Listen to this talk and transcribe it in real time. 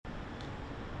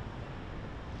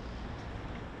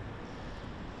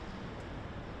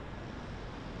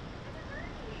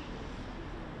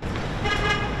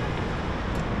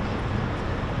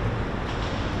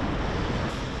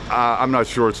I'm not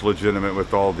sure it's legitimate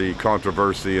with all the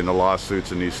controversy and the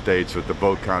lawsuits in these states. That the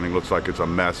vote counting looks like it's a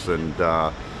mess, and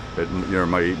it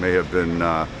may have been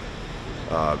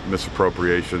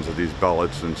misappropriations of these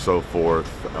ballots and so forth.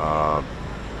 I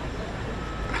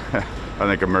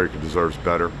think America deserves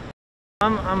better.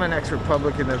 I'm an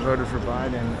ex-Republican that voted for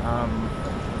Biden,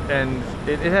 and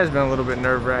it has been a little bit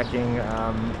nerve-wracking.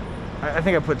 I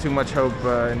think I put too much hope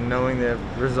in knowing the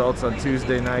results on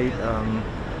Tuesday night.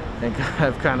 I think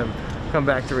I've kind of come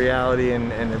back to reality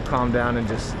and have calmed down and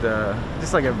just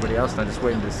like everybody else now, just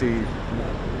waiting to see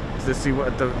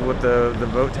what the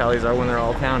vote tallies are when they're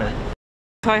all counted.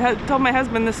 So I told my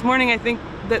husband this morning I think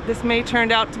that this may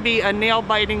turn out to be a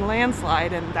nail-biting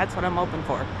landslide, and that's what I'm hoping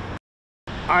for.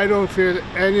 I don't feel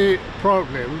any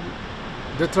problem.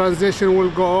 The transition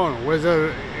will go on,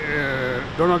 whether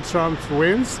Donald Trump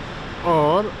wins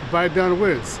or Biden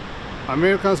wins.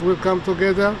 Americans will come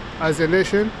together as a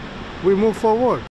nation. We move forward.